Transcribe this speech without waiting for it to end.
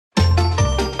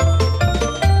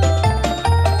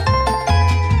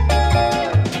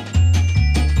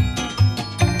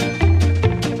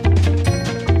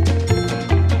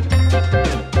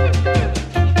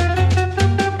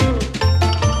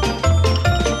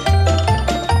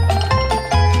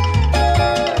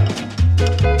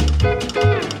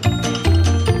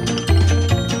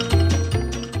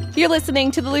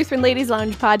listening to the Lutheran Ladies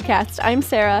Lounge podcast. I'm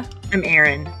Sarah. I'm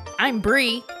Erin. I'm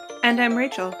Bree. And I'm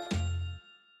Rachel.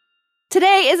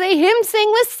 Today is a Hymn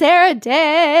Sing with Sarah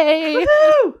day.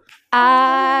 Woo-hoo!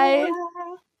 I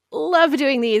love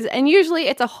doing these, and usually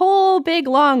it's a whole big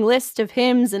long list of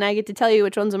hymns, and I get to tell you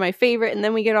which ones are my favorite, and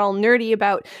then we get all nerdy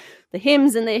about the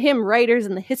hymns and the hymn writers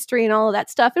and the history and all of that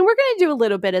stuff, and we're going to do a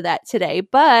little bit of that today,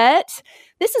 but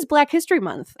this is Black History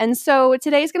Month, and so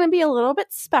today's going to be a little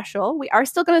bit special. We are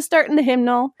still going to start in the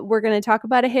hymnal. We're going to talk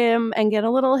about a hymn and get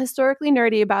a little historically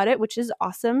nerdy about it, which is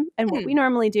awesome, and what we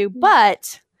normally do,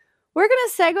 but we're going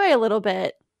to segue a little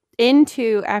bit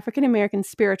into African American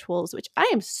spirituals, which I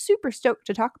am super stoked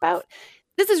to talk about.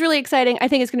 This is really exciting. I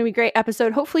think it's going to be a great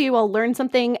episode. Hopefully you all learn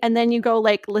something and then you go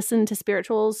listen to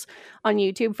spirituals on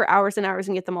YouTube for hours and hours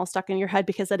and get them all stuck in your head,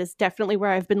 because that is definitely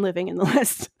where I've been living in the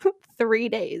last 3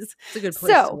 days. It's a good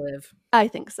place to live. I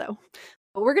think so.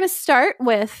 We're going to start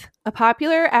with a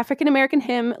popular African American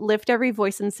hymn, Lift Every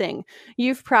Voice and Sing.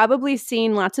 You've probably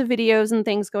seen lots of videos and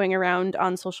things going around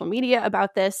on social media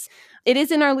about this. It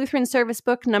is in our Lutheran Service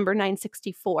Book, number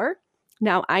 964.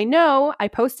 Now, I know I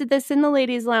posted this in the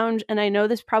Ladies Lounge, and I know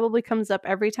this probably comes up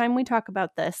every time we talk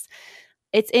about this.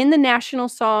 It's in the national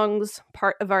songs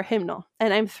part of our hymnal.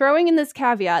 And I'm throwing in this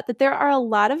caveat that there are a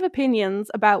lot of opinions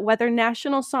about whether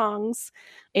national songs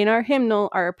in our hymnal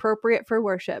are appropriate for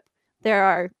worship. There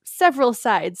are several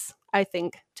sides, I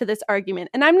think, to this argument.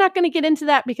 And I'm not going to get into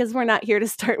that because we're not here to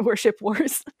start worship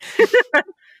wars.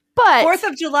 But 4th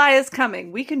of July is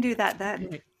coming. We can do that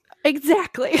then.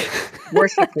 Exactly.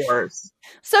 Worship wars.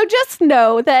 So just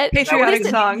know that Patriotic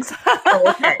songs.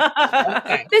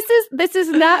 Okay. This is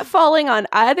not falling on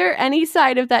either any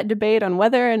side of that debate on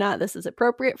whether or not this is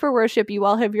appropriate for worship. You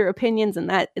all have your opinions, and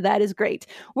that is great.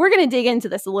 We're going to dig into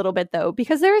this a little bit, though,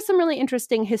 because there is some really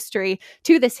interesting history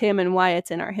to this hymn and why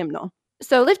it's in our hymnal.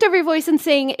 So Lift Every Voice and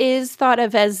Sing is thought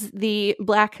of as the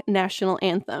Black national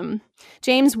anthem.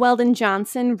 James Weldon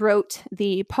Johnson wrote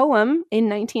the poem in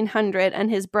 1900,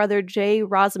 and his brother J.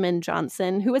 Rosamond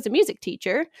Johnson, who was a music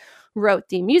teacher, wrote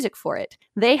the music for it.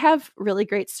 They have really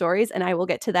great stories, and I will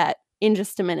get to that in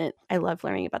just a minute. I love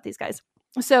learning about these guys.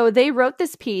 So they wrote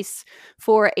this piece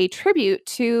for a tribute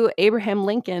to Abraham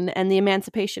Lincoln and the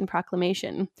Emancipation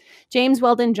Proclamation. James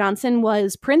Weldon Johnson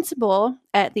was principal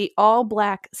at the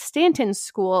all-Black Stanton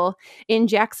School in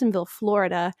Jacksonville,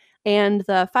 Florida, and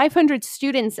the 500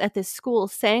 students at this school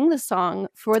sang the song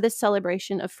for the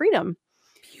celebration of freedom.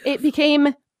 Beautiful. It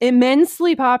became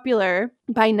immensely popular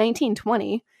by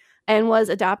 1920. And was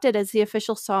adopted as the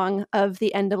official song of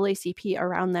the NAACP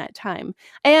around that time.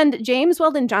 And James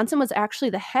Weldon Johnson was actually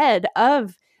the head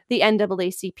of the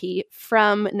NAACP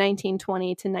from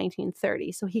 1920 to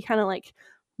 1930. So he kind of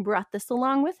brought this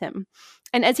along with him.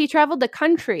 And as he traveled the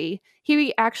country,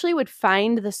 he actually would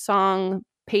find the song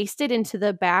pasted into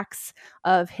the backs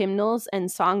of hymnals and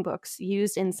songbooks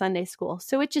used in Sunday school.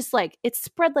 So it just it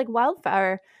spread like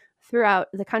wildfire throughout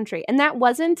the country. And that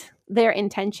wasn't their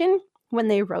intention when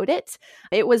they wrote it.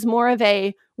 It was more of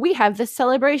we have this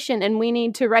celebration and we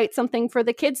need to write something for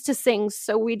the kids to sing,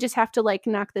 so we just have to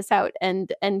knock this out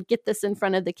and get this in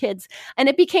front of the kids. And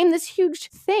it became this huge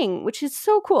thing, which is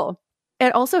so cool.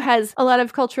 It also has a lot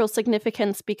of cultural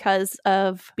significance because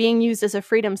of being used as a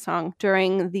freedom song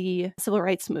during the civil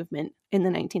rights movement in the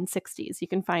 1960s. You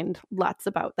can find lots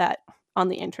about that on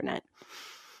the internet.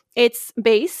 It's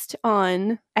based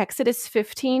on Exodus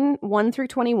 15, 1 through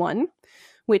 21,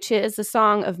 which is a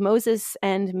song of Moses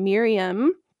and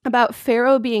Miriam about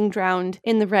Pharaoh being drowned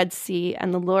in the Red Sea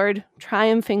and the Lord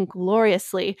triumphing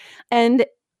gloriously. And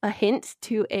a hint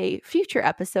to a future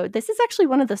episode, this is actually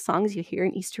one of the songs you hear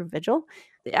in Easter Vigil.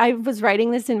 I was writing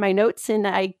this in my notes, and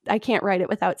I can't write it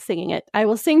without singing it. I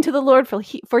will sing to the Lord, for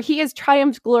he has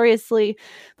triumphed gloriously.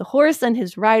 The horse and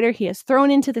his rider he has thrown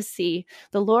into the sea.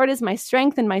 The Lord is my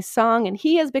strength and my song, and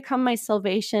he has become my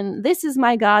salvation. This is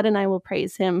my God, and I will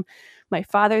praise him. My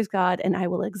Father's God, and I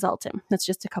will exalt him. That's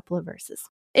just a couple of verses.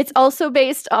 It's also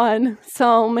based on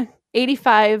Psalm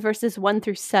 85, verses 1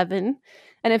 through 7.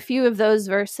 And a few of those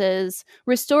verses: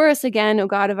 "Restore us again, O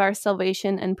God of our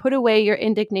salvation, and put away your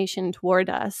indignation toward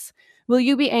us. Will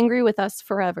you be angry with us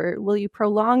forever? Will you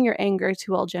prolong your anger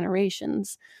to all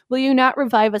generations? Will you not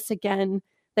revive us again,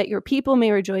 that your people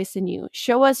may rejoice in you?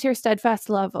 Show us your steadfast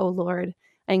love, O Lord,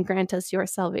 and grant us your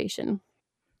salvation."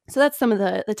 So that's some of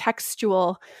the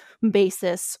textual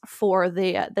basis for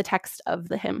the text of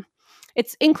the hymn.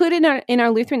 It's included in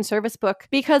our Lutheran Service Book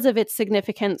because of its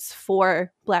significance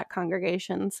for Black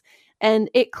congregations. And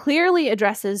it clearly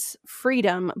addresses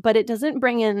freedom, but it doesn't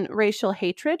bring in racial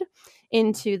hatred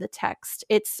into the text.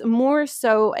 It's more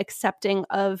so accepting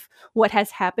of what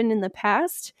has happened in the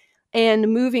past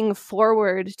and moving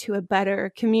forward to a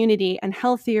better community and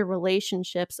healthier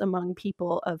relationships among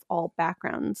people of all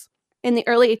backgrounds. In the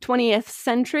early 20th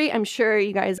century, I'm sure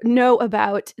you guys know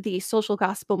about the social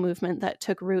gospel movement that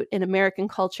took root in American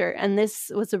culture, and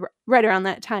this was right around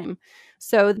that time.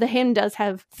 So the hymn does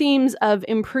have themes of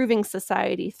improving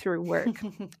society through work.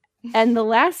 And the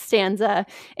last stanza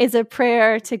is a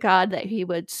prayer to God that he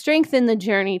would strengthen the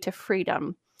journey to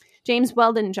freedom. James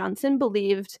Weldon Johnson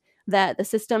believed that the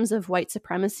systems of white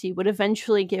supremacy would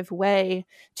eventually give way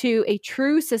to a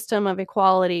true system of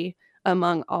equality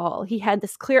among all. He had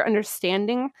this clear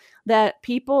understanding that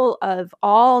people of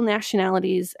all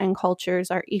nationalities and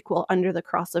cultures are equal under the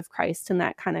cross of Christ, and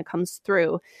that kind of comes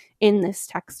through in this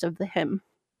text of the hymn.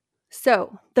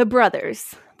 So, the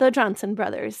brothers, the Johnson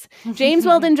brothers, James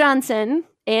Weldon Johnson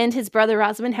and his brother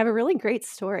Rosamond have a really great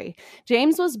story.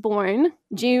 James was born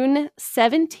June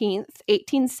 17th,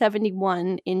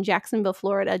 1871 in Jacksonville,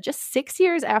 Florida, just 6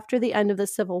 years after the end of the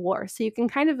Civil War. So you can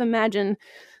kind of imagine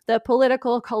the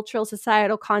political, cultural,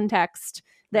 societal context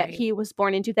that he was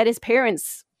born into, that his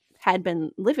parents had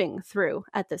been living through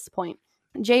at this point.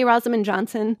 J. Rosamond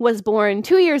Johnson was born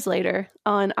 2 years later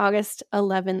on August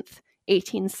 11th,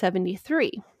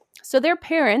 1873. So their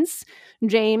parents,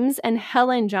 James and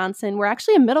Helen Johnson, were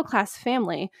actually a middle-class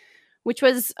family, which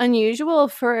was unusual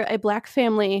for a Black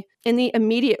family in the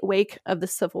immediate wake of the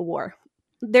Civil War.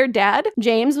 Their dad,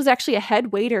 James, was actually a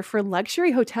head waiter for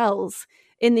luxury hotels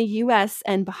in the U.S.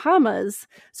 and Bahamas,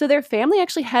 so their family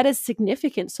actually had a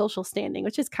significant social standing,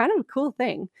 which is kind of a cool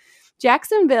thing.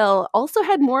 Jacksonville also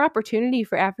had more opportunity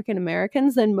for African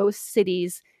Americans than most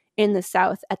cities in the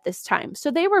South at this time.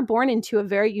 So they were born into a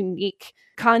very unique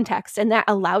context, and that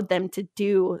allowed them to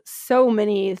do so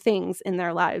many things in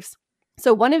their lives.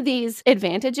 So one of these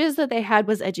advantages that they had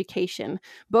was education.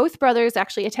 Both brothers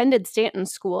actually attended Stanton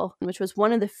School, which was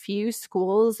one of the few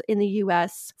schools in the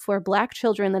U.S. for Black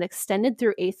children that extended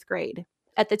through 8th grade.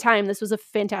 At the time, this was a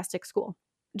fantastic school.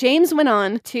 James went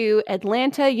on to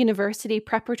Atlanta University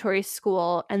Preparatory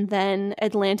School and then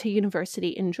Atlanta University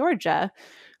in Georgia,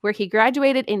 where he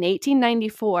graduated in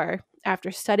 1894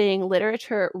 after studying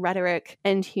literature, rhetoric,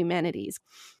 and humanities.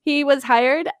 He was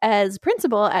hired as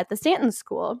principal at the Stanton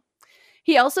School.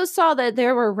 He also saw that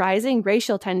there were rising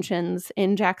racial tensions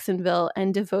in Jacksonville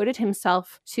and devoted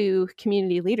himself to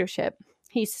community leadership.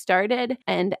 He started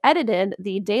and edited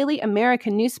the Daily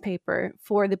American newspaper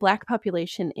for the Black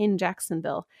population in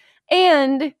Jacksonville.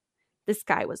 And this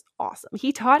guy was awesome.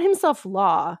 He taught himself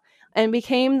law and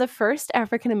became the first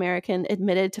African American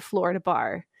admitted to Florida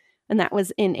bar. And that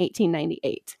was in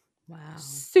 1898. Wow.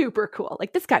 Super cool.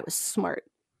 Like, this guy was smart.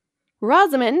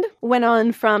 Rosamond went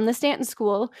on from the Stanton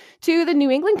School to the New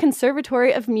England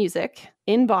Conservatory of Music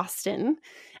in Boston,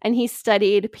 and he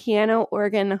studied piano,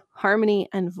 organ, harmony,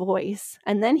 and voice.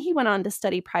 And then he went on to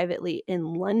study privately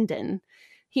in London.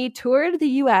 He toured the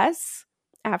U.S.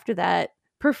 after that,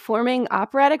 performing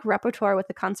operatic repertoire with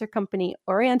the concert company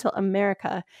Oriental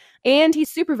America, and he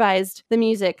supervised the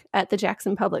music at the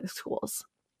Jackson Public Schools.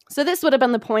 So this would have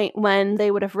been the point when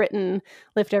they would have written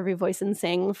Lift Every Voice and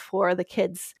Sing for the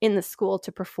kids in the school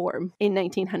to perform in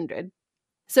 1900.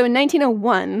 So in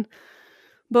 1901,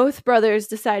 both brothers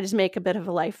decided to make a bit of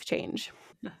a life change.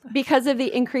 Because of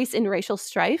the increase in racial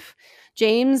strife,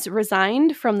 James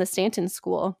resigned from the Stanton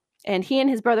School, and he and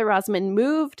his brother Rosamond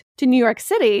moved to New York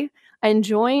City and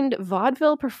joined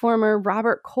vaudeville performer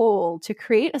Robert Cole to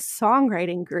create a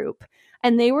songwriting group.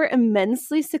 And they were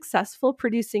immensely successful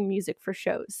producing music for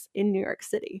shows in New York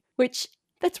City, which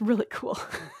that's really cool.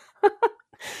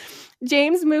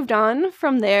 James moved on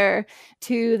from there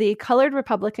to the Colored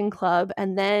Republican Club,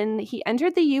 and then he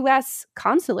entered the U.S.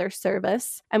 Consular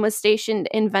Service and was stationed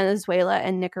in Venezuela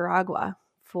and Nicaragua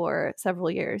for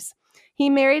several years. He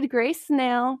married Grace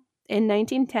Snell in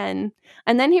 1910,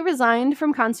 and then he resigned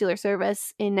from consular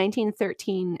service in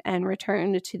 1913 and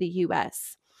returned to the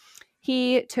U.S.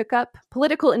 He took up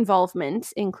political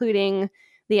involvement, including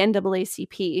the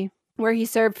NAACP, where he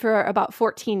served for about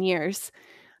 14 years,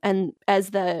 and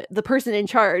as the person in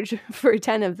charge for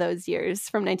 10 of those years,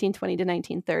 from 1920 to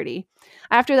 1930.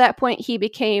 After that point, he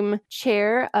became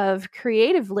chair of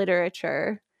creative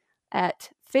literature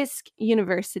at Fisk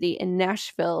University in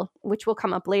Nashville, which will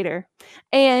come up later.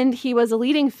 And he was a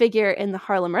leading figure in the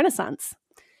Harlem Renaissance.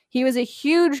 He was a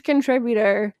huge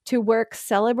contributor to work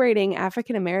celebrating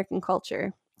African American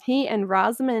culture. He and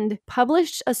Rosamond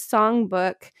published a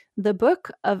songbook, The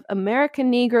Book of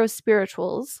American Negro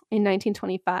Spirituals, in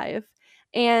 1925,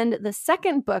 and the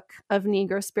second book of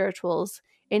Negro Spirituals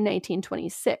in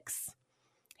 1926.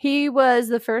 He was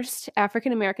the first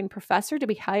African American professor to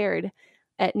be hired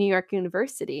at New York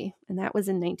University, and that was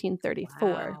in 1934.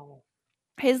 Wow.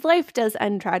 His life does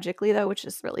end tragically, though, which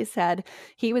is really sad.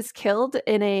 He was killed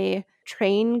in a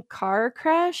train car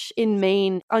crash in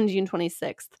Maine on June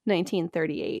 26th,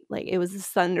 1938. Like, it was a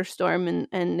thunderstorm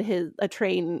and a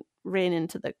train ran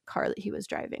into the car that he was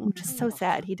driving, which is so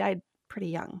sad. He died pretty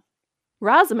young.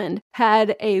 Rosamond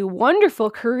had a wonderful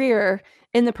career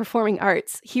in the performing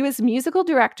arts. He was musical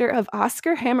director of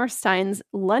Oscar Hammerstein's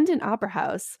London Opera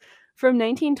House from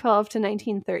 1912 to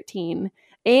 1913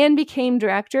 and became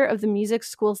director of the Music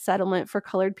School Settlement for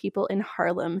Colored People in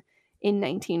Harlem in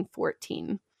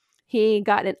 1914. He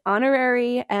got an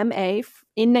honorary MA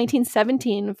in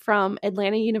 1917 from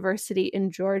Atlanta University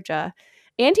in Georgia,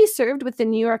 and he served with the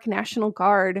New York National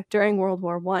Guard during World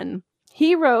War I.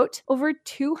 He wrote over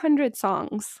 200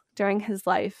 songs during his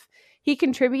life. He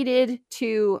contributed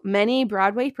to many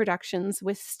Broadway productions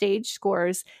with stage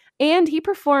scores, and he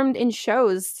performed in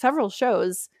several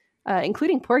shows,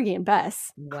 including Porgy and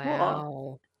Bess. Wow.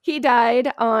 Cool. He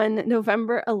died on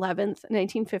November 11th,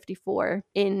 1954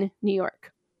 in New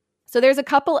York. So there's a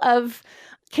couple of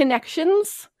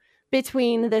connections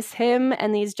between this hymn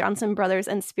and these Johnson brothers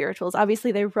and spirituals.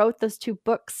 Obviously, they wrote those two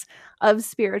books of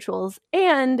spirituals,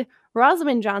 and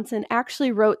Rosamond Johnson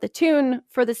actually wrote the tune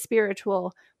for the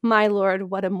spiritual My Lord,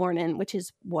 What a Mornin', which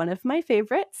is one of my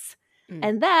favorites.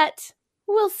 And that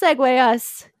will segue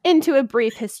us into a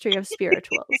brief history of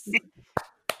spirituals.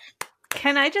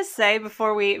 Can I just say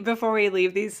before we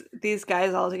leave these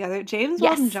guys all together, James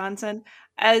Yes. Weldon Johnson,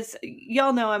 as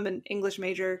y'all know, I'm an English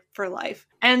major for life.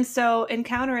 And so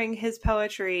encountering his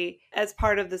poetry as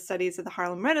part of the studies of the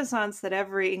Harlem Renaissance that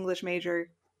every English major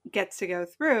gets to go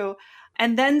through,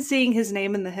 and then seeing his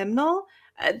name in the hymnal,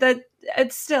 that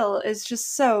it still is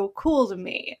just so cool to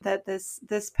me that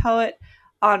this poet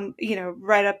on,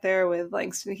 right up there with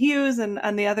Langston Hughes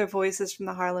and the other voices from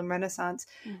the Harlem Renaissance,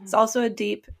 is also a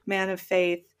deep man of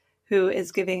faith who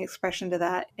is giving expression to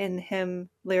that in hymn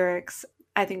lyrics.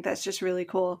 I think that's just really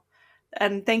cool.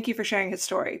 And thank you for sharing his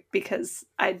story, because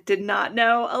I did not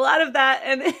know a lot of that,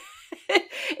 and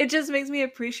it just makes me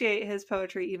appreciate his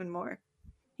poetry even more.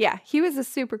 Yeah, he was a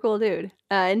super cool dude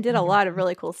and did a lot of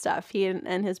really cool stuff. He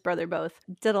and his brother both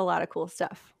did a lot of cool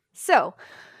stuff. So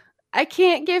I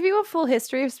can't give you a full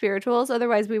history of spirituals,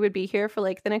 otherwise we would be here for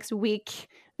like the next week.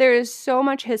 There is so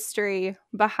much history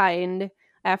behind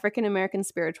African American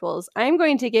spirituals. I'm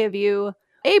going to give you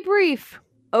a brief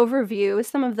overview,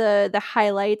 some of the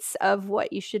highlights of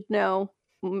what you should know.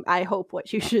 I hope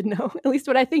what you should know, at least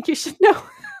what I think you should know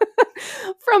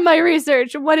from my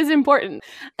research, what is important,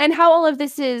 and how all of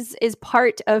this is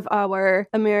part of our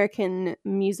American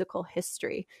musical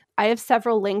history. I have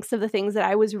several links of the things that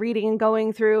I was reading and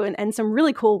going through, and some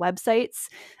really cool websites.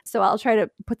 So I'll try to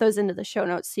put those into the show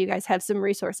notes so you guys have some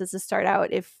resources to start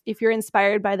out. If you're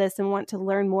inspired by this and want to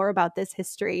learn more about this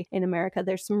history in America,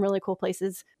 there's some really cool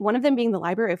places. One of them being the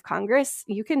Library of Congress.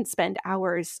 You can spend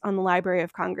hours on the Library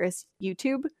of Congress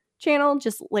YouTube channel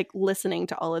just like listening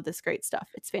to all of this great stuff.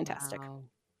 It's fantastic. Wow.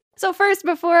 So first,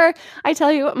 before I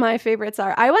tell you what my favorites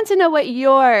are, I want to know what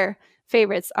your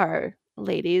favorites are,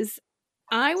 ladies.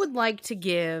 I would like to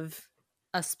give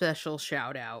a special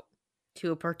shout out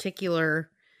to a particular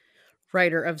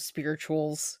writer of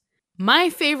spirituals. My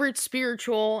favorite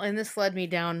spiritual, and this led me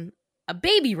down a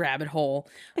baby rabbit hole.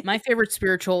 My favorite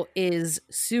spiritual is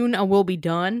Soon I Will Be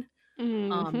Done.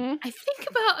 I think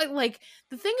about like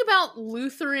the thing about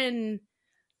Lutheran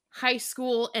high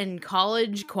school and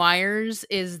college choirs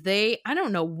is I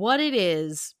don't know what it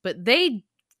is, but they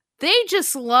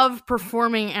just love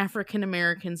performing African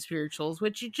American spirituals,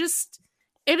 which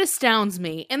it astounds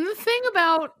me. And the thing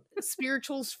about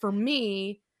spirituals for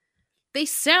me, they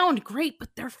sound great, but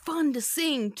they're fun to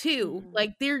sing too.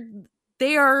 Like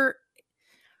they are.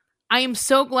 I am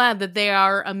so glad that they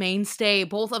are a mainstay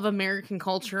both of American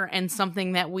culture and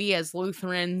something that we as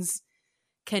Lutherans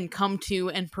can come to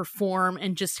and perform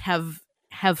and just have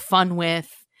fun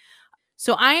with.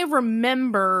 So I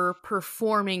remember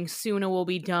performing Soon It Will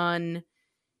Be Done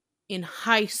in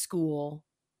high school,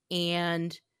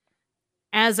 and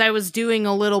as I was doing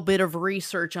a little bit of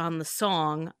research on the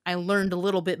song, I learned a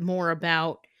little bit more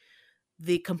about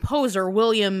the composer,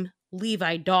 William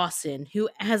Levi Dawson, who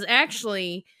has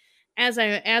actually, as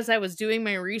I was doing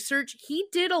my research, he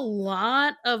did a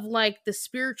lot of like the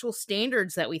spiritual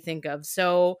standards that we think of.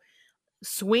 So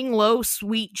Swing Low,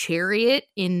 Sweet Chariot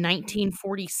in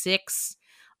 1946.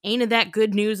 Ain't It That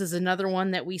Good News is another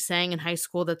one that we sang in high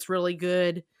school that's really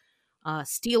good.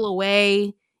 Steal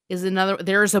Away is another.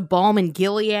 There's a Balm in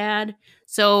Gilead.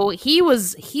 So he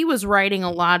was writing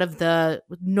a lot of the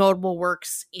notable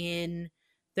works in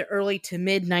the early to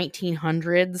mid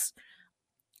 1900s.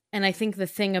 And I think the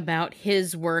thing about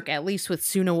his work, at least with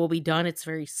Sooner Will Be Done, it's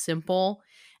very simple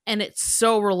and it's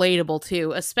so relatable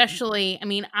too. Especially, I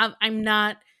mean, I'm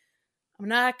not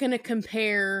going to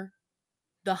compare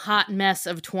the hot mess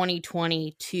of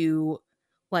 2020 to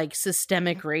like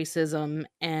systemic racism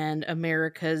and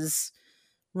America's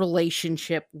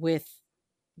relationship with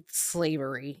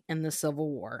slavery and the Civil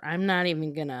War. I'm not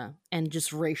even gonna, and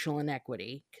just racial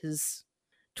inequity, because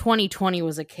 2020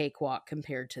 was a cakewalk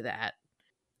compared to that.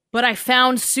 But I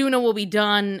found Sooner Will Be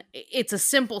Done. It's a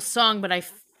simple song, but I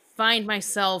find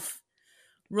myself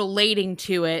relating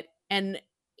to it. And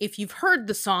if you've heard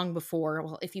the song before,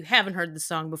 well, if you haven't heard the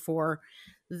song before,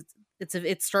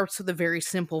 it starts with a very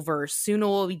simple verse. Sooner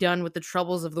will be done with the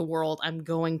troubles of the world. I'm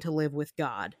going to live with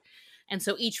God. And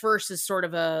so each verse is sort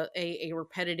of a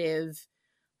repetitive,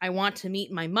 I want to meet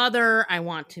my mother. I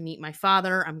want to meet my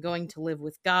father. I'm going to live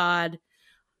with God.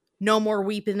 No more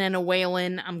weeping and a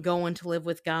wailing. I'm going to live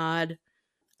with God.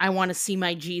 I want to see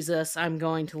my Jesus. I'm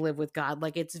going to live with God.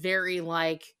 Like, it's very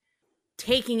like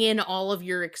taking in all of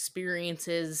your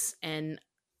experiences. And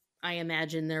I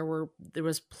imagine there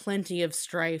was plenty of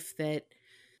strife that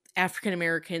African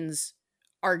Americans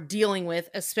are dealing with,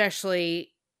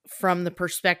 especially from the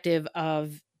perspective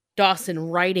of Dawson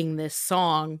writing this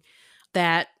song,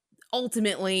 that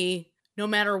ultimately, no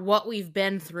matter what we've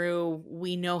been through,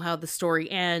 we know how the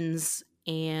story ends,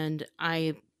 and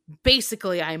I'm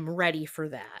ready for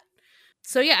that.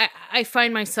 So yeah, I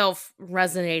find myself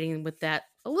resonating with that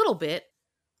a little bit.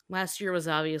 Last year was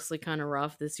obviously kind of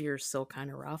rough. This year is still kind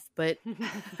of rough, but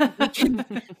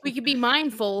we can be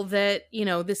mindful that, you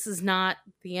know, this is not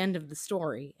the end of the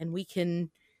story, and we can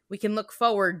look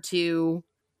forward to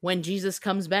when Jesus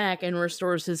comes back and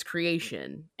restores his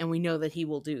creation, and we know that he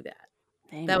will do that.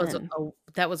 Amen.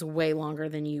 That was way longer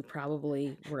than you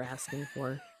probably were asking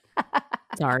for.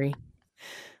 Sorry.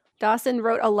 Dawson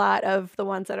wrote a lot of the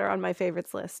ones that are on my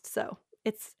favorites list, so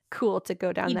it's cool to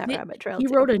go down that rabbit trail. He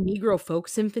wrote a Negro folk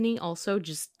symphony also,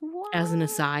 just as an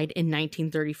aside, in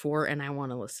 1934, and I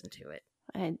want to listen to it.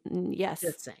 Yes.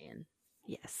 Just saying.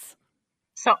 Yes.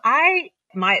 So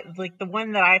the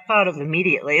one that I thought of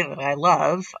immediately that I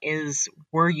love is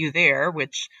Were You There,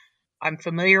 which I'm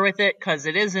familiar with it because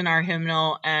it is in our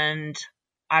hymnal, and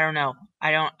I don't know.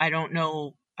 I don't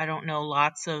know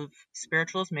lots of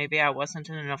spirituals. Maybe I wasn't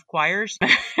in enough choirs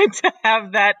to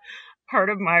have that part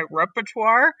of my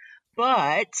repertoire.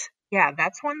 But yeah,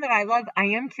 that's one that I love. I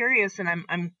am curious,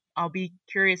 and I'll be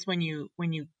curious when you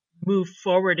move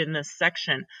forward in this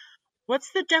section.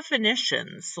 What's the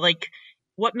definitions? Like,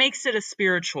 what makes it a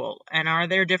spiritual? And are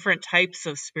there different types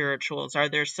of spirituals? Are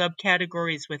there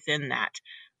subcategories within that?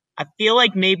 I feel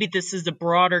like maybe this is a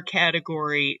broader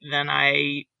category than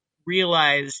I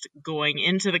realized going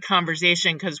into the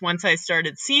conversation, because once I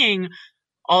started seeing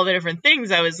all the different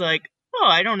things, I was like, oh,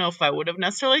 I don't know if I would have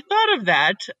necessarily thought of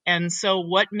that. And so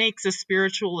what makes a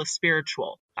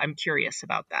spiritual? I'm curious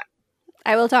about that.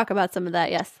 I will talk about some of that,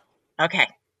 yes. Okay.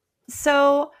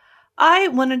 So I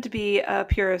wanted to be a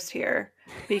purist here,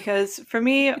 because for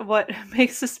me, what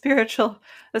makes a spiritual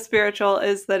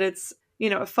is that it's, you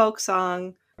know, a folk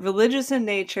song, religious in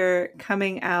nature,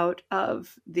 coming out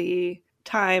of the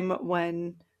time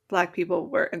when Black people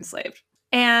were enslaved.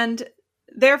 And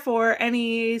therefore,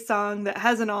 any song that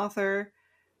has an author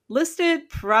listed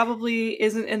probably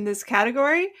isn't in this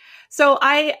category. So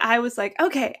I was like,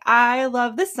 okay, I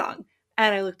love this song.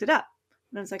 And I looked it up.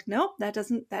 And I was like, nope, that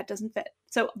doesn't fit.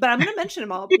 So, but I'm going to mention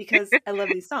them all because I love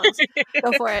these songs.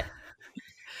 Go for it.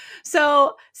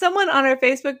 So someone on our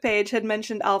Facebook page had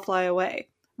mentioned I'll Fly Away,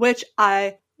 which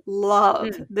I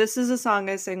love. This is a song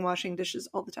I sing washing dishes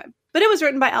all the time. But it was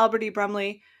written by Albert E.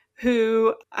 Brumley,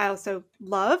 who I also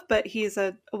love, but he's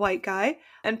a white guy,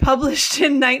 and published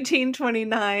in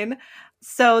 1929.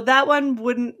 So that one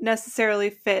wouldn't necessarily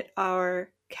fit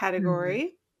our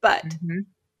category, but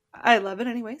I love it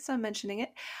anyway, so I'm mentioning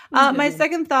it. My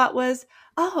second thought was,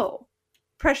 oh,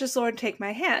 Precious Lord, Take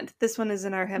My Hand. This one is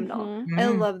in our hymnal. I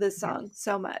love this song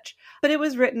so much. But it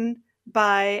was written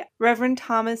by Reverend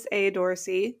Thomas A.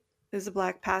 Dorsey, who's a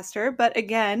Black pastor. But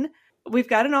again, we've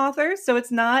got an author, so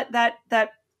it's not that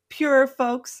pure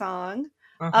folk song.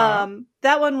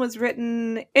 That one was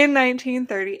written in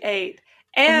 1938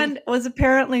 and was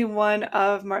apparently one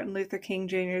of Martin Luther King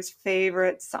Jr.'s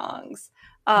favorite songs,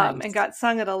 and got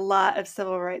sung at a lot of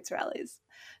civil rights rallies.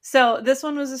 So this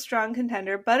one was a strong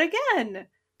contender. But again,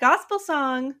 gospel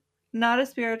song, not a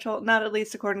spiritual, not at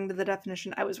least according to the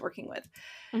definition I was working with.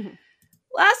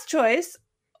 Last choice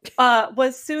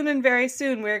was Soon and Very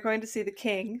Soon We're Going to See the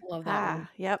King. Love that one.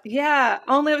 Yep. Yeah,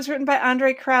 only it was written by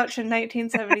Andre Crouch in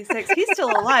 1976. He's still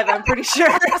alive, I'm pretty sure.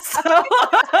 So.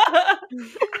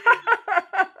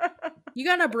 You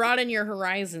gotta broaden your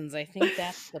horizons. I think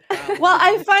that's the problem. Well,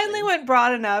 I finally went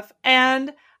broad enough,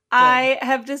 and I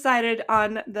have decided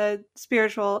on the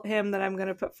spiritual hymn that I'm going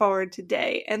to put forward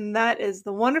today, and that is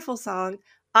the wonderful song,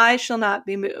 I Shall Not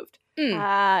Be Moved.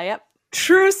 Yep.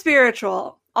 True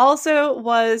spiritual. Also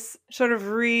was sort of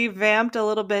revamped a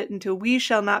little bit into We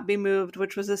Shall Not Be Moved,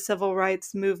 which was a civil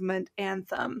rights movement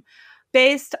anthem.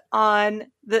 Based on,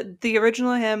 the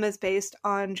original hymn is based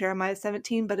on Jeremiah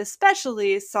 17, but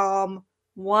especially Psalm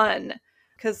 1,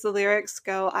 because the lyrics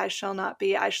go, I shall not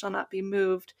be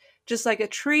moved. Just like a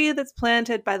tree that's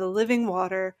planted by the living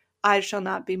water, I shall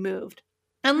not be moved.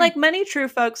 And like many true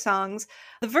folk songs,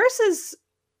 the verses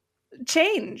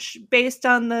change based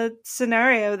on the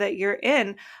scenario that you're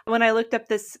in. When I looked up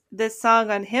this song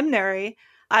on Hymnary,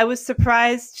 I was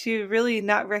surprised to really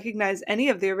not recognize any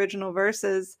of the original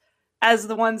verses as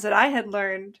the ones that I had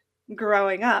learned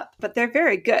growing up, but they're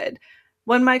very good.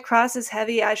 When my cross is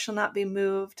heavy, I shall not be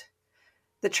moved.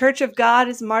 The church of God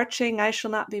is marching, I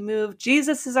shall not be moved.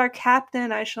 Jesus is our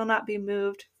captain, I shall not be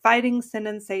moved. Fighting sin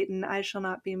and Satan, I shall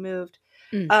not be moved.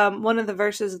 One of the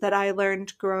verses that I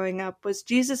learned growing up was,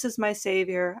 Jesus is my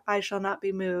savior, I shall not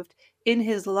be moved. In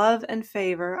his love and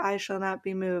favor, I shall not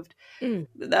be moved.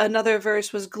 Another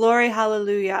verse was, glory,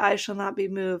 hallelujah, I shall not be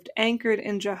moved. Anchored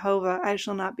in Jehovah, I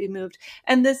shall not be moved.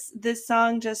 And this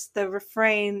song, just the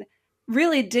refrain,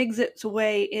 really digs its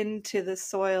way into the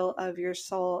soil of your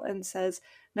soul and says,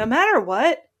 no matter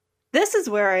what, this is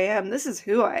where I am, this is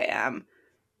who I am.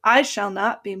 I shall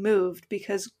not be moved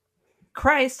because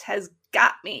Christ has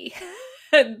got me.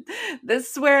 And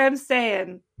this is where I'm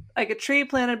staying. Like a tree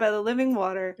planted by the living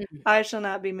water, I shall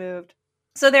not be moved.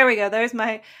 So there we go. There's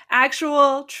my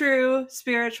actual, true,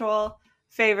 spiritual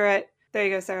favorite. There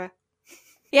you go, Sarah.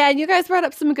 Yeah, and you guys brought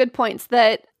up some good points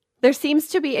that there seems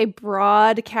to be a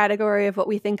broad category of what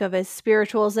we think of as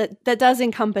spirituals that does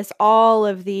encompass all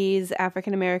of these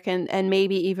African American and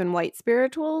maybe even white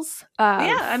spirituals.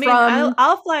 I mean,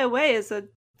 I'll Fly Away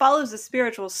follows a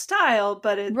spiritual style,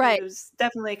 but it was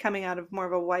definitely coming out of more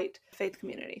of a white faith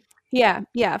community.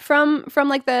 Yeah. From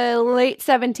like the late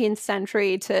 17th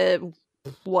century to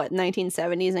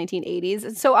 1970s,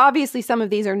 1980s. So obviously some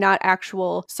of these are not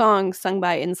actual songs sung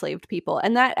by enslaved people.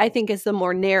 And that, I think, is the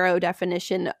more narrow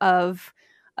definition of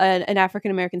an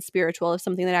African-American spiritual, of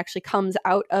something that actually comes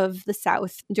out of the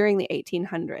South during the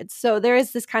 1800s. So there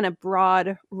is this kind of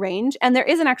broad range. And there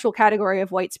is an actual category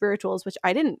of white spirituals, which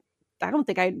I don't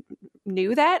think I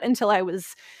knew that until I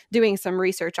was doing some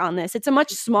research on this. It's a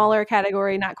much smaller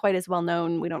category, not quite as well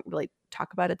known. We don't really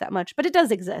talk about it that much, but it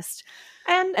does exist.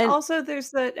 And also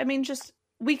there's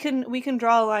we can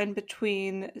draw a line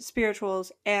between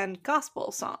spirituals and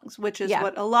gospel songs, which is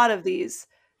what a lot of these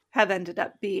have ended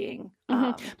up being.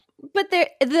 But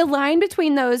the line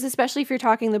between those, especially if you're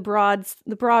talking the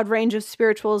broad range of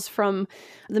spirituals from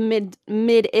the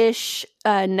mid-ish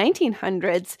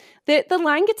 1900s, the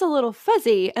line gets a little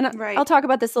fuzzy. And I'll talk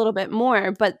about this a little bit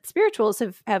more, but spirituals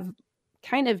have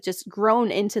kind of just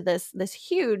grown into this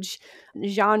huge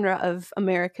genre of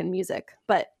American music.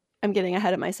 But I'm getting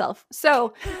ahead of myself.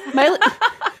 So my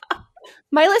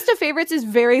list of favorites is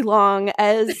very long,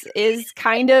 as is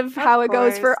kind of how it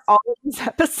goes for all of these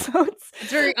episodes.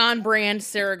 It's very on brand,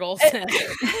 Sarah Golson.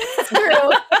 It's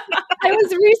true. I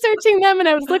was researching them and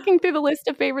I was looking through the list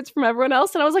of favorites from everyone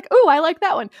else, and I was like, oh, I like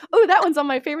that one. Oh, that one's on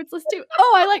my favorites list too.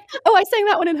 I sang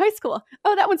that one in high school.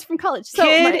 Oh, that one's from college. So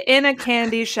Kid in a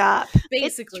candy shop.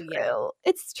 Basically,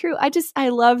 It's true. I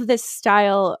love this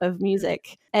style of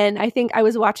music. And I think I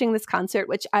was watching this concert,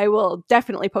 which I will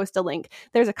definitely post a link.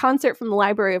 There's a concert from the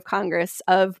Library of Congress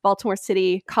of Baltimore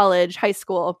City College, high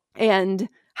school, and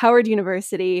Howard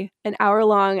University, an hour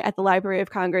long at the Library of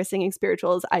Congress singing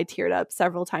spirituals. I teared up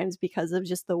several times because of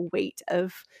just the weight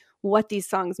of what these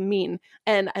songs mean.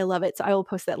 And I love it. So I will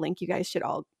post that link. You guys should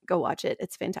all go watch it.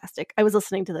 It's fantastic. I was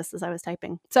listening to this as I was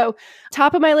typing. So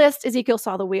top of my list, Ezekiel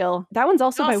Saw the Wheel. That one's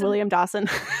also by William Dawson.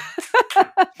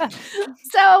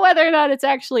 So whether or not it's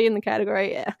actually in the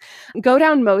category, Go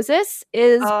Down Moses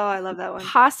is I love that one.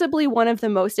 Possibly one of the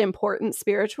most important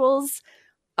spirituals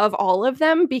of all of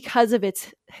them because of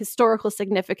its historical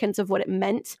significance of what it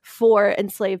meant for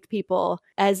enslaved people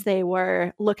as they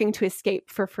were looking to escape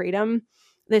for freedom.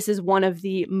 This is one of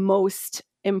the most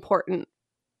important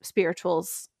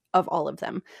spirituals of all of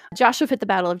them. Joshua Fit the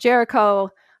Battle of Jericho,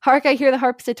 Hark, I Hear the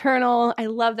Harp's Eternal. I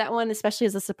love that one, especially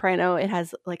as a soprano. It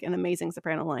has like an amazing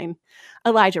soprano line.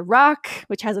 Elijah Rock,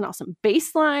 which has an awesome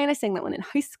bass line. I sang that one in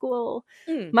high school.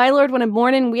 My Lord, When I'm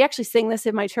Mourning. We actually sing this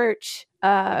in my church.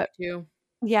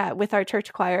 Yeah, with our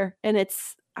church choir. And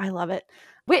I love it.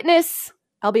 Witness,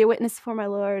 I'll Be a Witness for My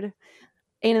Lord.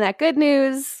 Ain't That Good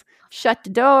News. Shut the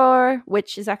Door,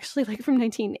 which is actually like from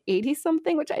 1980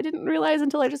 something, which I didn't realize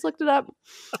until I just looked it up.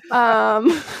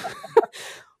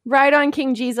 Ride On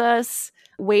King Jesus,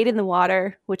 Wade in the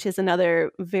Water, which is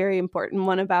another very important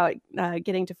one about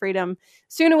getting to freedom.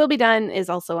 Soon It Will Be Done is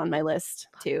also on my list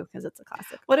too, because it's a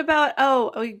classic. What about,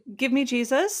 Give Me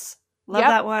Jesus? Love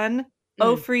that one.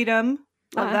 Oh, Freedom.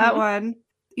 Love that one.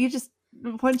 You just,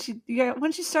 once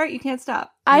you start, you can't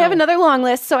stop. I have another long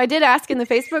list. So I did ask in the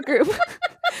Facebook group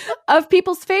of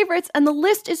people's favorites, and the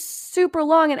list is super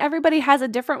long, and everybody has a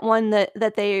different one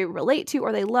that they relate to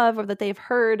or they love or that they've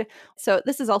heard. So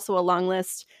this is also a long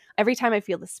list. Every Time I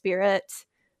Feel the Spirit,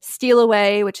 Steal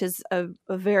Away, which is a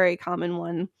very common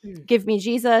one. Give Me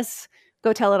Jesus,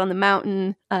 Go Tell It on the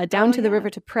Mountain, Down to the River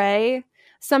to Pray.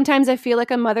 Sometimes I Feel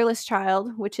Like a Motherless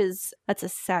Child, that's a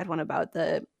sad one about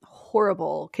the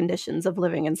horrible conditions of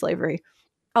living in slavery.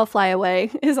 I'll Fly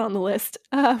Away is on the list.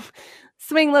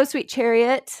 Swing Low, Sweet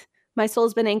Chariot, My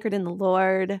Soul's Been Anchored in the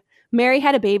Lord. Mary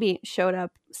Had a Baby showed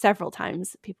up several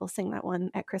times. People sing that one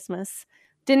at Christmas.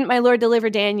 Didn't My Lord Deliver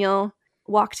Daniel?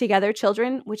 Walk Together,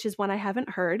 Children, which is one I haven't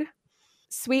heard.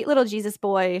 Sweet Little Jesus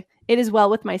Boy, It Is Well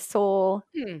With My Soul.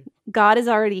 God Is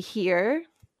Already Here.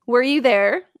 Were You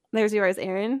There? There's yours,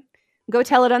 Erin. Go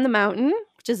Tell It on the Mountain,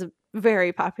 which is a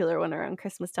very popular one around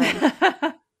Christmas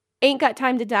time. Ain't Got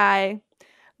Time to Die.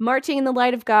 Marching in the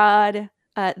Light of God.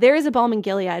 There Is a Balm in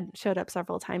Gilead showed up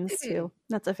several times too.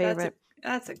 That's a favorite.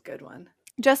 That's a good one.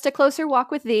 Just a Closer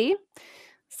Walk with Thee.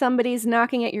 Somebody's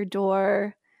Knocking at Your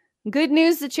Door. Good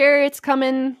News, the Chariot's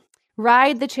Coming.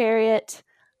 Ride the Chariot.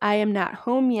 I Am Not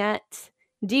Home Yet.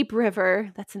 Deep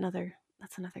River. That's another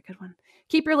good one.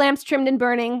 Keep Your Lamps Trimmed and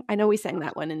Burning. I know we sang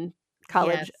that one in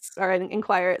college or in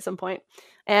choir at some point.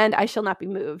 And I Shall Not Be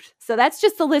Moved. So that's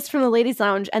just the list from the Ladies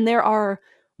Lounge, and there are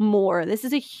more. This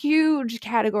is a huge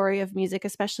category of music,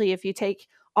 especially if you take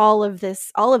all of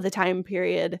the time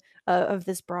period of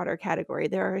this broader category.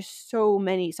 There are so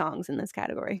many songs in this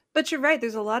category. But you're right.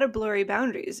 There's a lot of blurry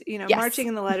boundaries. Yes. Marching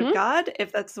in the Light of God,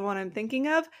 if that's the one I'm thinking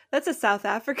of, that's a South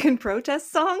African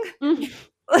protest song.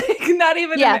 Like not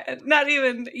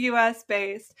even US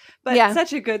based, but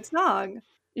such a good song.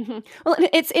 Well,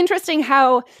 it's interesting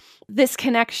how this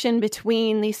connection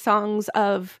between these songs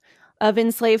of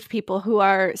enslaved people who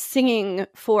are singing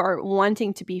for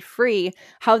wanting to be free,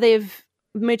 how they've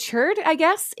matured, I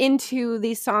guess, into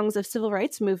these songs of civil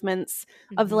rights movements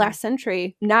of the last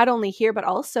century, not only here, but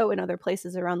also in other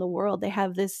places around the world. They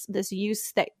have this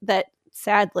use that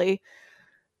sadly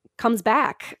comes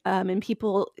back, and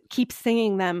people keep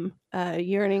singing them,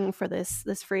 yearning for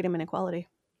this freedom and equality.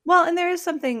 Well, and there is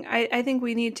something I think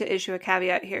we need to issue a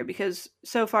caveat here, because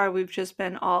so far we've just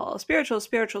been all spirituals.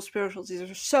 These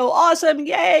are so awesome.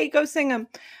 Yay, go sing them.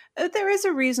 There is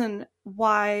a reason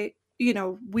why,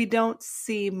 we don't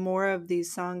see more of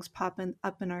these songs popping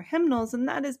up in our hymnals. And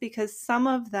that is because some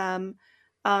of them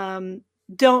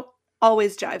don't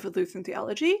always jive with Lutheran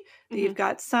theology. You've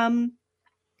got some,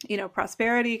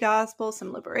 prosperity gospel,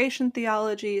 some liberation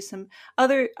theology, some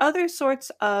other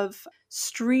sorts of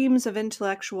streams of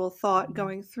intellectual thought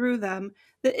going through them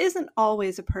that isn't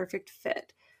always a perfect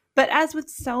fit. But as with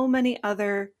so many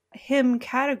other hymn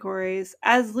categories,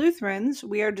 as Lutherans,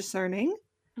 we are discerning,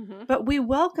 but we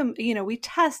welcome, we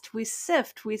test, we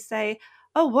sift, we say,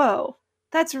 oh, whoa,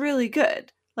 that's really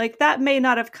good. Like that may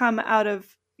not have come out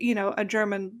of, a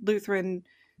German Lutheran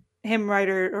hymn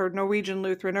writer or Norwegian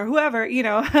Lutheran or whoever,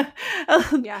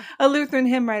 a Lutheran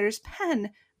hymn writer's pen,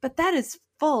 but that is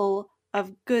full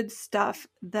of good stuff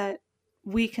that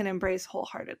we can embrace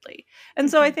wholeheartedly. And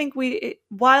so I think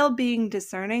while being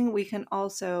discerning, we can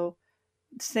also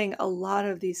sing a lot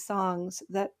of these songs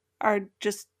that are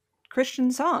just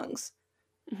Christian songs.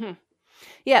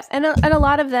 Yes, and a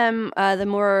lot of them, the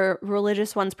more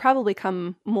religious ones, probably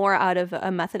come more out of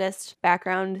a Methodist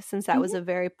background, since that was a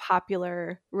very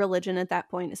popular religion at that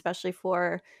point, especially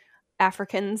for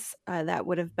Africans. That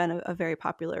would have been a very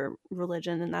popular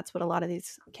religion, and that's what a lot of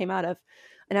these came out of.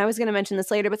 And I was going to mention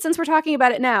this later, but since we're talking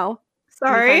about it now...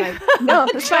 Sorry. No,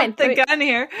 it's fine. The gun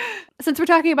here. Since we're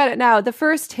talking about it now, the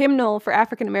first hymnal for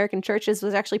African American churches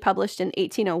was actually published in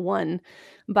 1801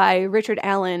 by Richard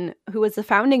Allen, who was the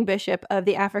founding bishop of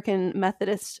the African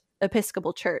Methodist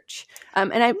Episcopal Church.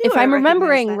 If I'm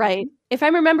remembering right, If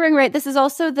I'm remembering right, this is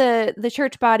also the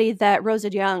church body that Rosa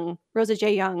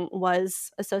J. Young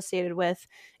was associated with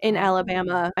in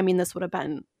Alabama. I mean, this would have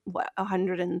been what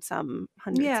 100 some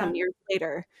years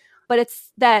later, but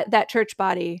it's that church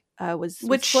body was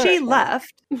which she flourishing.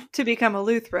 left to become a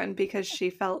Lutheran because she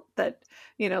felt that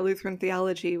Lutheran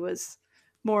theology was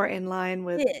more in line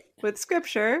with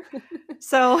scripture.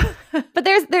 So but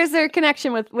there's their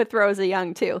connection with Rosa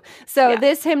Young too. So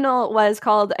this hymnal was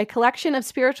called A Collection of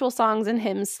Spiritual Songs and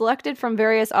Hymns Selected from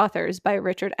Various Authors by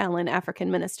Richard Allen, African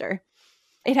Minister.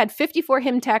 It had 54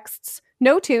 hymn texts,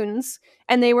 no tunes,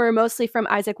 and they were mostly from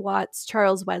Isaac Watts,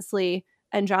 Charles Wesley,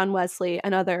 and John Wesley,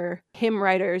 and other hymn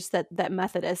writers that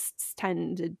Methodists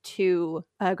tended to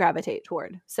gravitate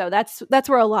toward. So that's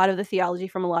where a lot of the theology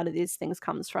from a lot of these things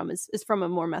comes from, is from a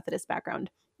more Methodist background.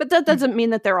 But that doesn't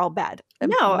mean that they're all bad.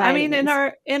 No, I mean, in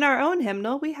our own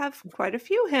hymnal, we have quite a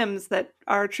few hymns that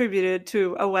are attributed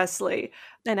to a Wesley,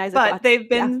 and Isaac but Watts.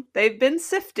 they've been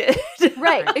sifted.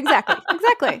 Right,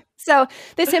 exactly. So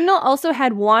this hymnal also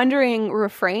had wandering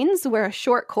refrains where a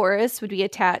short chorus would be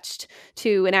attached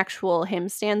to an actual hymn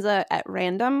stanza at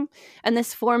random. And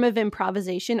this form of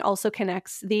improvisation also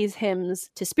connects these hymns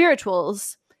to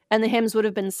spirituals. And the hymns would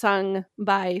have been sung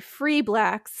by free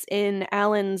Blacks in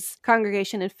Allen's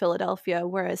congregation in Philadelphia,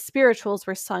 whereas spirituals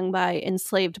were sung by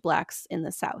enslaved Blacks in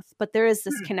the South. But there is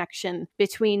this connection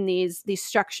between these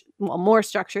more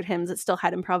structured hymns that still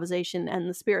had improvisation and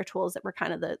the spirituals that were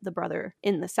kind of the brother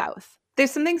in the South.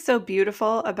 There's something so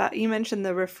beautiful about, you mentioned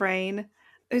the refrain.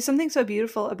 There's something so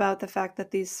beautiful about the fact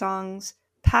that these songs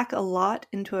pack a lot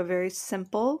into a very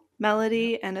simple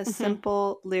melody and a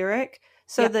simple lyric,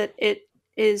 so that it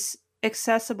is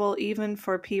accessible even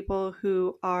for people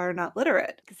who are not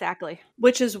literate. Exactly.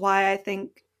 Which is why I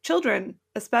think children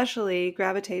especially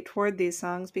gravitate toward these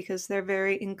songs, because they're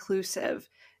very inclusive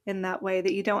in that way,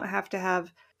 that you don't have to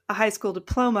have a high school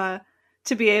diploma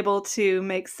to be able to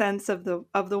make sense of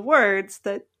the words,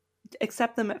 that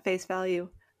accept them at face value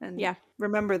and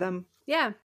remember them.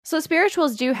 Yeah. So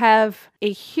spirituals do have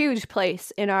a huge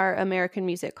place in our American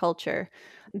music culture.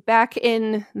 Back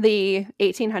in the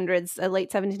 1800s,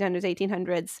 late 1700s,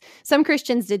 1800s, some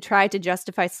Christians did try to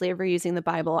justify slavery using the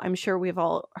Bible. I'm sure we've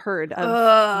all heard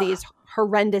of these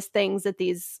horrendous things that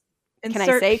these, Insert can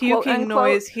I say, puking quote unquote,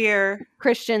 noise here,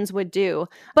 Christians would do.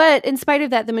 But in spite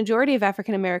of that, the majority of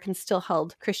African Americans still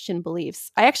held Christian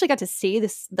beliefs. I actually got to see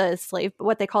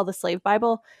what they call the slave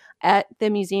Bible at the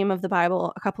Museum of the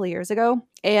Bible a couple of years ago.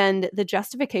 And the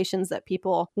justifications that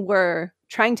people were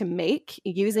trying to make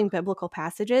using biblical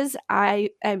passages,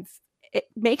 it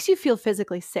makes you feel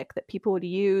physically sick that people would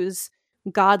use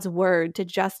God's word to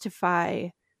justify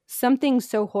something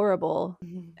so horrible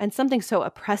and something so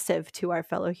oppressive to our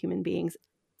fellow human beings.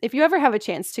 If you ever have a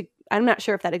chance to, I'm not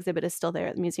sure if that exhibit is still there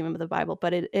at the Museum of the Bible,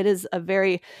 but it is a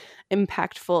very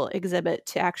impactful exhibit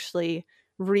to actually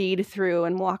read through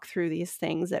and walk through these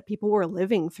things that people were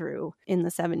living through in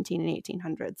the 17 and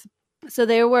 1800s. So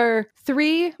there were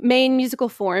 3 main musical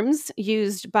forms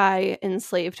used by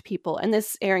enslaved people. And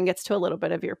this, Aaron, gets to a little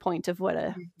bit of your point of what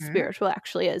a spiritual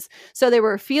actually is. So there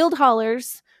were field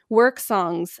hollers, work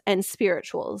songs, and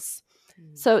spirituals.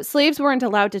 So slaves weren't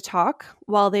allowed to talk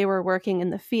while they were working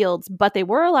in the fields, but they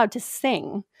were allowed to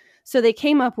sing. So they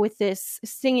came up with this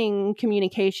singing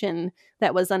communication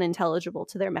that was unintelligible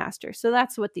to their master. So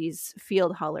that's what these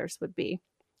field hollers would be.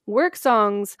 Work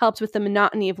songs helped with the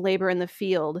monotony of labor in the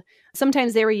field.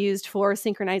 Sometimes they were used for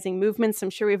synchronizing movements. I'm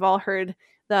sure we've all heard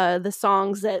the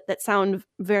songs that sound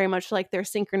very much like they're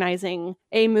synchronizing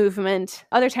a movement.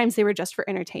 Other times they were just for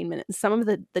entertainment. And some of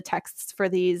the texts for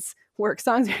these work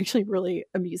songs are actually really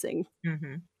amusing.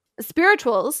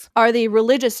 Spirituals are the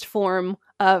religious form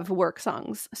of work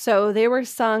songs. So they were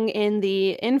sung in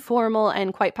the informal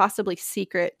and quite possibly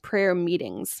secret prayer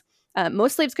meetings.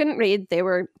 Most slaves couldn't read. They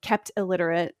were kept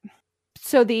illiterate.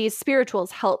 So these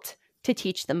spirituals helped to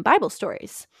teach them Bible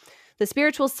stories. The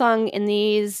spirituals sung in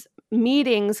these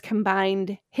meetings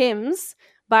combined hymns,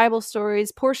 Bible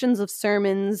stories, portions of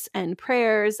sermons and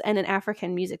prayers, and an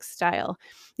African music style.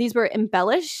 These were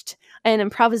embellished, and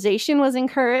improvisation was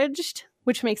encouraged,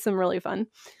 which makes them really fun,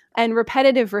 and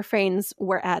repetitive refrains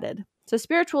were added. So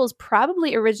spirituals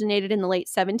probably originated in the late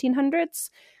 1700s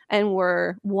and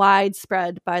were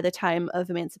widespread by the time of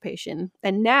emancipation.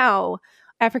 And now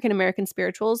African American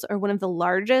spirituals are one of the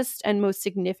largest and most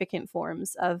significant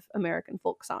forms of American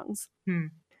folk songs.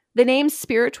 The name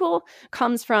spiritual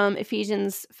comes from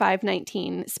Ephesians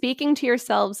 5:19, speaking to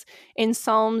yourselves in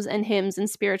psalms and hymns and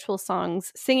spiritual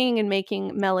songs, singing and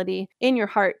making melody in your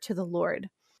heart to the Lord.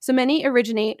 So many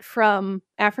originate from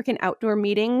African outdoor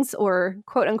meetings or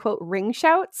quote unquote ring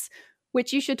shouts,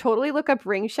 which you should totally look up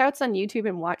ring shouts on YouTube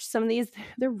and watch some of these.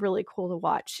 They're really cool to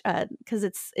watch because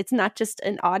it's not just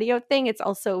an audio thing, it's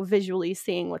also visually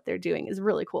seeing what they're doing is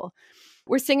really cool.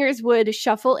 Where singers would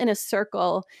shuffle in a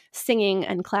circle, singing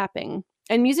and clapping.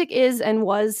 And music is and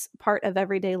was part of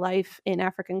everyday life in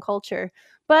African culture.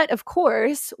 But of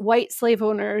course, white slave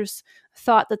owners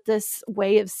thought that this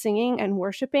way of singing and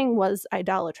worshiping was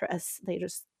idolatrous. They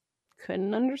just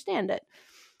couldn't understand it.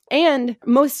 And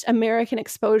most American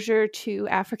exposure to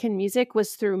African music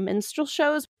was through minstrel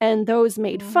shows, and those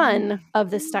made fun of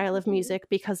this style of music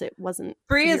because it wasn't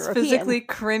Brie is European. physically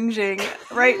cringing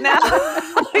right now.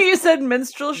 You said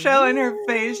minstrel show and her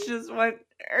face just went...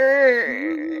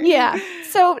 Yeah,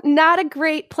 so not a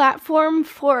great platform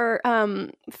for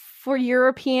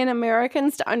European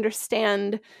Americans to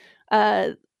understand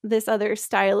this other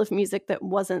style of music that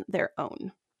wasn't their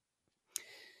own.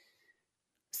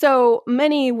 So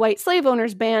many white slave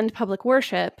owners banned public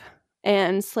worship,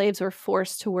 and slaves were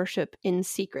forced to worship in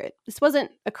secret. This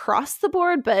wasn't across the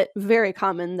board, but very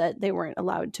common that they weren't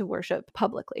allowed to worship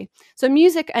publicly. So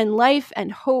music and life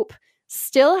and hope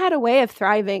still had a way of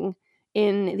thriving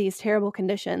in these terrible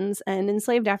conditions, and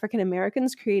enslaved African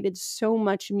Americans created so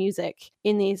much music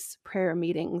in these prayer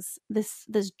meetings. This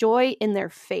joy in their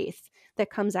faith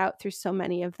that comes out through so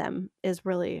many of them is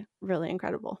really, really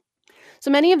incredible.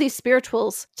 So many of these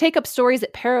spirituals take up stories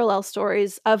that parallel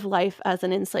stories of life as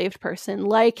an enslaved person,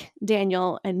 like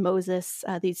Daniel and Moses.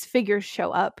 These figures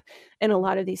show up in a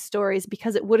lot of these stories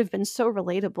because it would have been so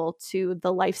relatable to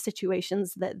the life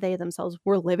situations that they themselves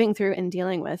were living through and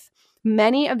dealing with.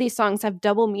 Many of these songs have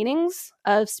double meanings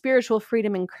of spiritual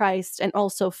freedom in Christ and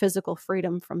also physical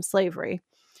freedom from slavery.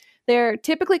 They're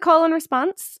typically call and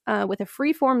response with a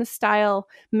free-form style.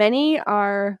 Many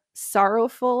are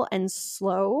sorrowful and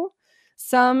slow.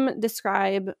 Some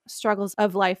describe struggles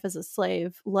of life as a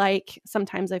slave, like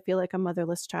sometimes I feel like a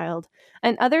motherless child.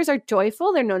 And others are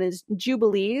joyful. They're known as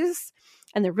jubilees,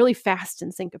 and they're really fast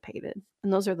and syncopated.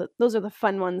 And those are the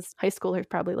fun ones high schoolers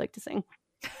probably like to sing.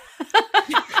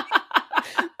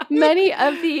 Many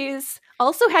of these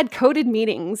also had coded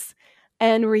meanings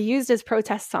and were used as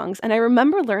protest songs. And I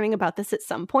remember learning about this at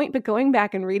some point, but going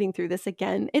back and reading through this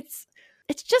again, it's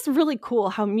just really cool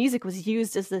how music was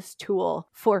used as this tool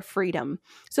for freedom.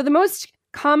 So the most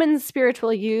common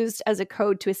spiritual used as a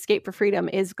code to escape for freedom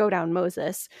is Go Down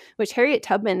Moses, which Harriet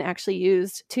Tubman actually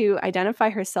used to identify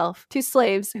herself to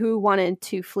slaves who wanted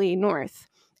to flee north.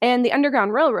 And the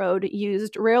Underground Railroad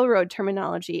used railroad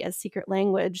terminology as secret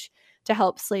language to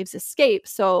help slaves escape.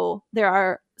 So there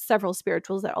are several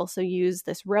spirituals that also use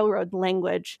this railroad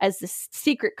language as this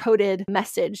secret coded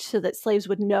message so that slaves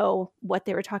would know what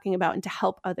they were talking about and to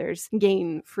help others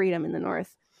gain freedom in the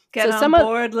North. Get on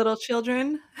board, little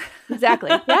children. Exactly.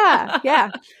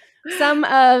 Yeah. Some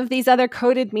of these other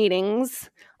coded meanings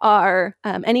are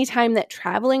anytime that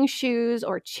traveling shoes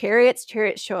or chariots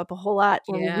show up a whole lot,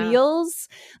 or wheels,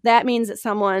 that means that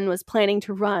someone was planning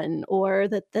to run or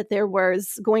that there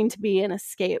was going to be an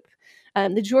escape.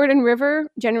 The Jordan River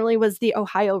generally was the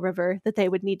Ohio River that they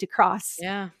would need to cross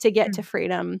to get to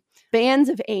freedom. Bands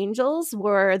of angels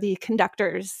were the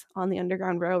conductors on the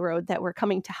Underground Railroad that were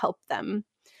coming to help them.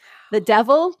 The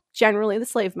devil, generally the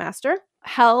slave master.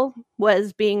 Hell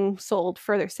was being sold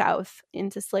further south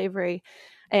into slavery.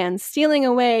 And stealing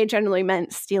away generally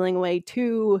meant stealing away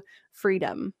to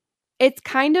freedom. It's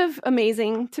kind of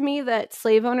amazing to me that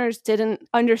slave owners didn't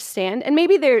understand, and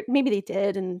maybe they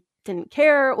did and didn't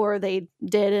care, or they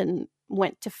did and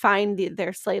went to find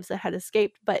their slaves that had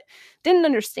escaped, but didn't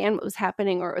understand what was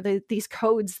happening, or these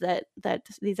codes that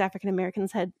these African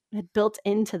Americans had built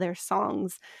into their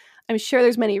songs. I'm sure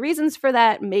there's many reasons for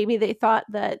that. Maybe they thought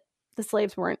that the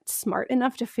slaves weren't smart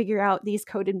enough to figure out these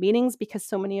coded meanings because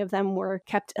so many of them were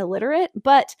kept illiterate,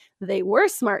 but they were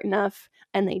smart enough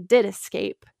and they did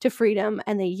escape to freedom,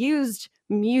 and they used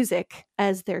music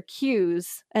as their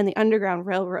cues and the Underground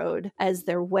Railroad as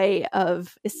their way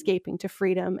of escaping to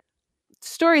freedom.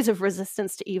 Stories of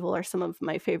resistance to evil are some of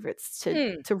my favorites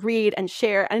to read and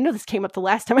share. I know this came up the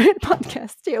last time I had a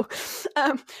podcast too,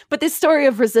 but this story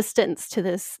of resistance to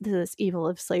this evil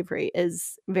of slavery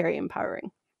is very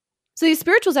empowering. So these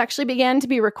spirituals actually began to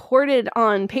be recorded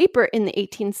on paper in the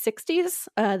 1860s.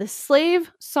 The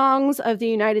Slave Songs of the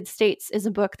United States is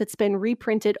a book that's been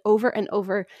reprinted over and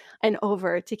over and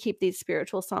over to keep these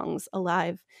spiritual songs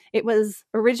alive. It was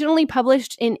originally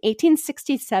published in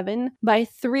 1867 by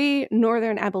 3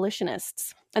 Northern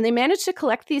abolitionists, and they managed to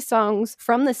collect these songs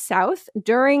from the South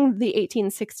during the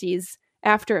 1860s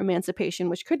after emancipation,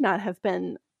 which could not have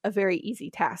been a very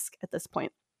easy task at this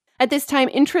point. At this time,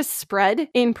 interest spread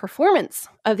in performance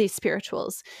of these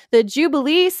spirituals. The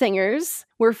Jubilee Singers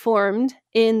were formed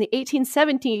in the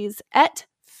 1870s at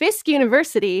Fisk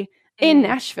University in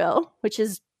Nashville, which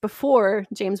is before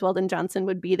James Weldon Johnson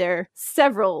would be there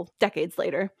several decades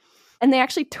later. And they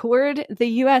actually toured the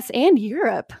US and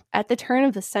Europe at the turn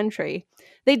of the century.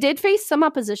 They did face some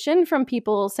opposition from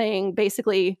people saying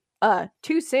basically,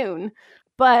 too soon.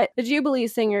 But the Jubilee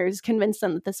Singers convinced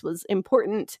them that this was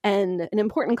important and an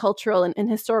important cultural and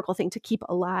historical thing to keep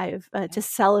alive, to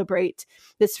celebrate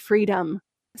this freedom.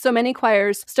 So many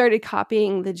choirs started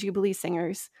copying the Jubilee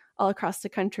Singers all across the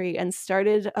country and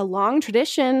started a long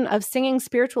tradition of singing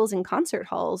spirituals in concert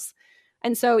halls.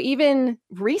 And so even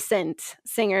recent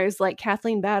singers like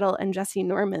Kathleen Battle and Jesse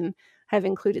Norman have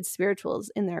included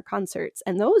spirituals in their concerts.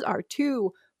 And those are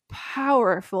two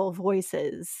powerful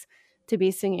voices to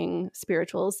be singing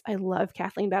spirituals. I love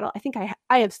Kathleen Battle. I think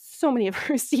I have so many of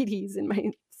her CDs in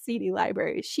my CD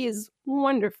library. She is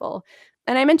wonderful.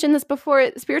 And I mentioned this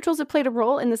before, spirituals have played a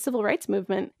role in the civil rights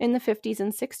movement in the 50s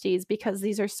and 60s because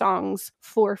these are songs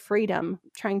for freedom,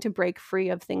 trying to break free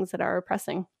of things that are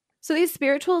oppressing. So these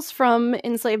spirituals from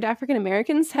enslaved African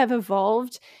Americans have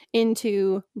evolved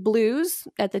into blues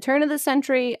at the turn of the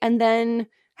century and then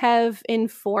have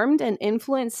informed and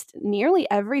influenced nearly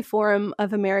every form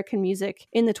of American music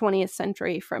in the 20th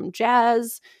century, from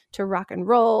jazz to rock and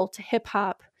roll to hip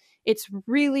hop. It's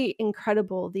really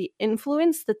incredible the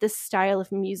influence that this style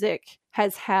of music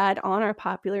has had on our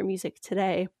popular music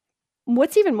today.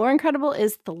 What's even more incredible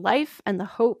is the life and the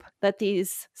hope that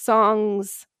these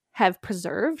songs have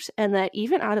preserved, and that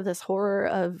even out of this horror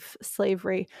of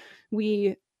slavery,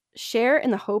 we share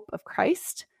in the hope of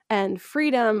Christ and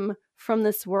freedom from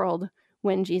this world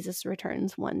when Jesus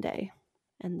returns one day.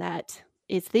 And that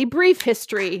is the brief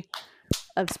history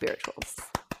of spirituals.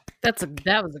 That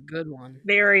was a good one.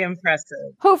 Very impressive.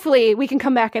 Hopefully we can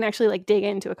come back and actually dig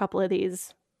into a couple of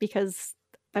these, because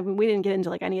we didn't get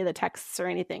into any of the texts or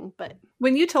anything. But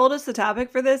when you told us the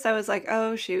topic for this, I was like,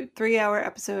 oh shoot, 3-hour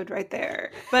episode right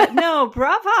there. But no,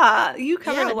 brava! You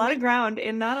covered a lot of ground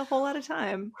in not a whole lot of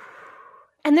time.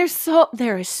 And there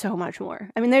is so much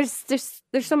more. I mean, there's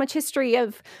so much history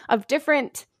of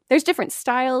different. There's different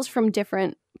styles from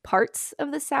different parts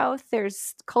of the South.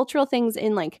 There's cultural things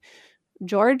in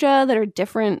Georgia that are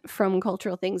different from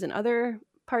cultural things in other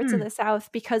parts of the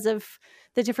South because of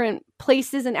the different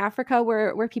places in Africa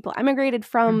where people emigrated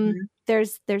from.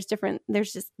 There's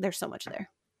so much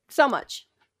there. So much.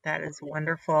 That is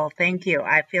wonderful. Thank you.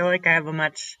 I feel like I have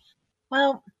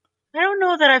I don't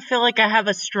know that I feel like I have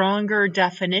a stronger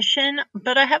definition,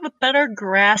 but I have a better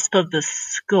grasp of the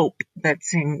scope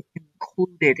that's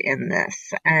included in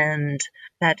this, and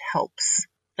that helps.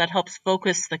 That helps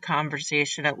focus the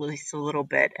conversation at least a little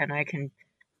bit, and I can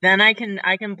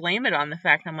blame it on the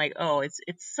fact I'm like, oh, it's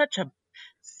such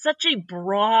a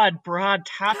broad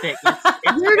topic. It's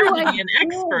hard to be an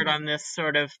expert on this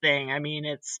sort of thing. I mean,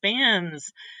 it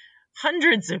spans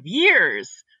hundreds of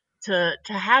years. To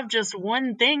have just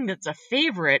one thing that's a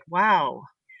favorite, wow.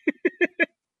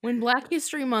 When Black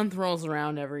History Month rolls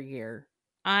around every year,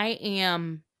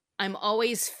 I'm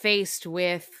always faced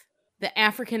with the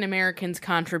African Americans'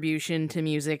 contribution to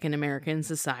music in American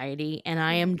society, and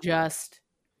I am just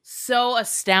so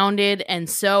astounded and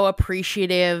so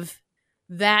appreciative.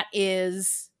 That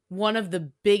is one of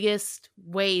the biggest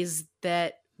ways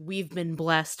that we've been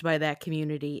blessed by that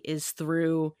community, is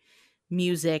through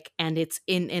music and its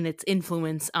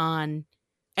influence on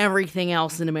everything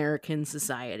else in American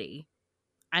society.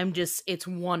 It's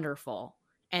wonderful.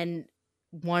 And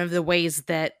one of the ways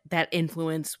that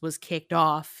influence was kicked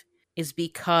off is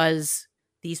because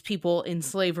these people in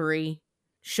slavery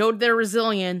showed their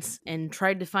resilience and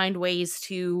tried to find ways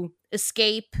to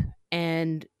escape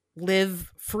and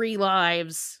live free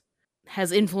lives,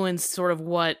 has influenced sort of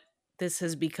what this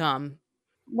has become.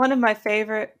 One of my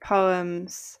favorite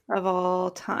poems of all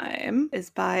time is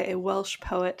by a Welsh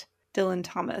poet, Dylan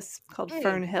Thomas, called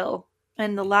Fern Hill.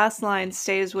 And the last line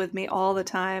stays with me all the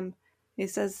time. He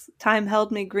says, "Time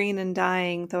held me green and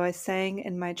dying, though I sang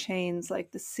in my chains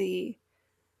like the sea."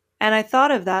 And I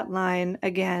thought of that line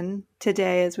again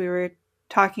today as we were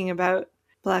talking about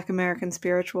Black American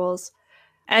spirituals.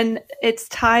 And it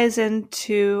ties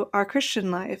into our Christian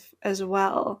life as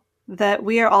well, that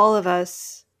we are all of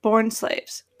us born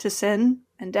slaves to sin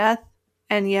and death,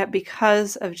 and yet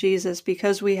because of Jesus,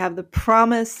 because we have the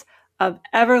promise of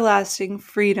everlasting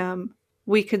freedom,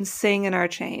 we can sing in our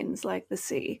chains like the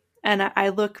sea. And I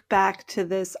look back to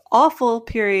this awful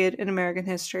period in American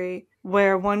history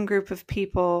where one group of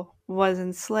people was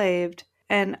enslaved,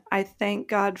 and I thank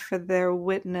God for their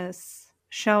witness,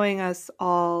 showing us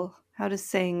all how to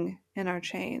sing in our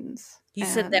chains. You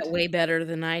said that And way better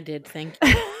than I did. Thank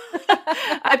you.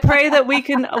 I pray that we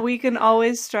can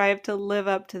always strive to live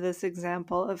up to this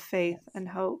example of faith and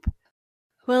hope.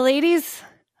 Well, ladies,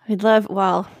 we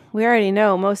already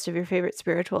know most of your favorite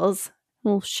spirituals.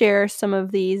 We'll share some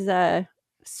of these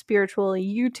spiritual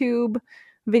YouTube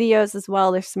videos as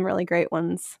well. There's some really great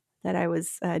ones that I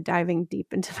was diving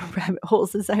deep into the rabbit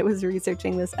holes as I was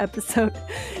researching this episode.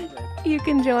 You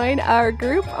can join our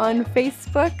group on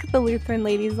Facebook, the Lutheran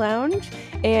Ladies Lounge,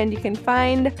 and you can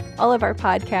find all of our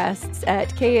podcasts at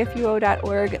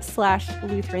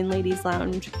kfuo.org/Lutheran Ladies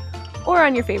Lounge or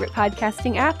on your favorite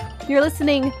podcasting app. You're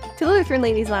listening to the Lutheran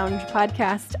Ladies Lounge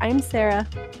podcast. I'm Sarah.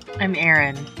 I'm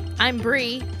Erin. I'm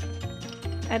Bree.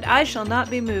 And I shall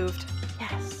not be moved.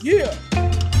 Yes. Yeah.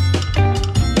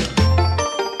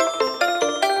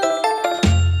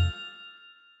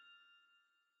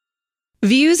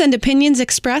 Views and opinions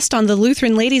expressed on the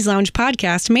Lutheran Ladies Lounge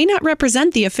podcast may not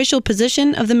represent the official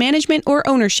position of the management or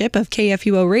ownership of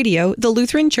KFUO Radio, the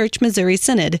Lutheran Church Missouri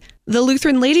Synod. The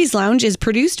Lutheran Ladies Lounge is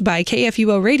produced by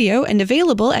KFUO Radio and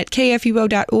available at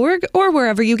kfuo.org or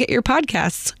wherever you get your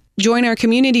podcasts. Join our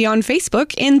community on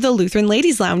Facebook in the Lutheran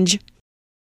Ladies Lounge.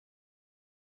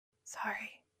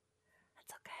 Sorry.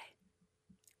 That's okay.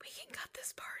 We can cut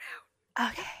this part out.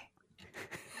 Okay.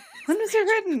 When was it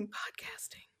written?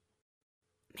 Podcasting.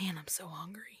 Man, I'm so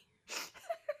hungry.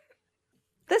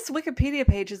 This Wikipedia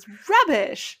page is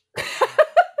rubbish.